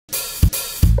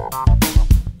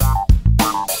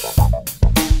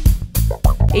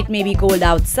It may be cold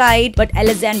outside, but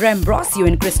Alessandra Ambrossio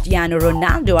and Cristiano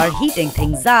Ronaldo are heating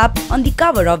things up on the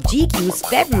cover of GQ's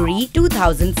February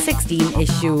 2016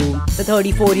 issue. The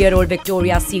 34-year-old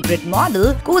Victoria's Secret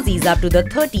model cozies up to the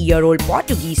 30-year-old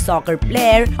Portuguese soccer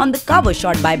player on the cover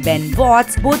shot by Ben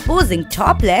Watts, both posing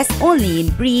topless only in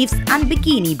briefs and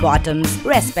bikini bottoms,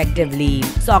 respectively.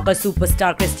 Soccer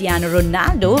superstar Cristiano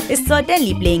Ronaldo is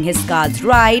certainly playing his cards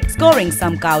right, scoring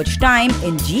some couch time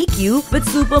in GQ with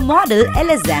supermodel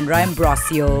Alessandra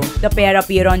Ambrossio. The pair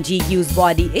appear on GQ's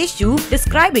body issue,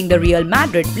 describing the Real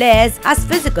Madrid players as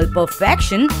physical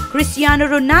perfection. Cristiano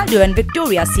Ronaldo and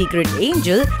Victoria's Secret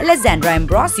angel Alessandra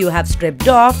Ambrossio have stripped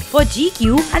off for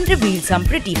GQ and revealed some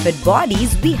pretty fit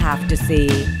bodies, we have to say.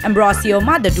 Ambrosio,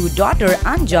 mother to daughter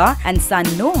Anja and son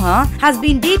Noah, has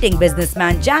been dating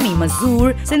businessman Jamie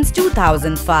Mazur since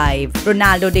 2005.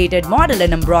 Ronaldo dated model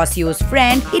and Ambrosio's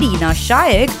friend Irina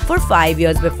Shayk for 5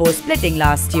 years before splitting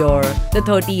last year.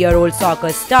 The 30-year-old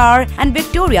soccer star and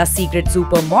Victoria's Secret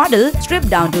supermodel stripped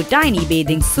down to tiny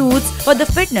bathing suits for the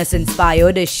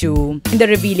fitness-inspired issue. In the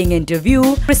revealing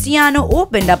interview, Cristiano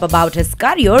opened up about his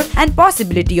career and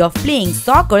possibility of playing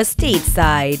soccer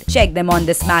stateside. Check them on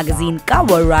this magazine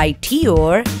cover right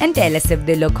here and tell us if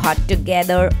they look hot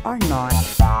together or not.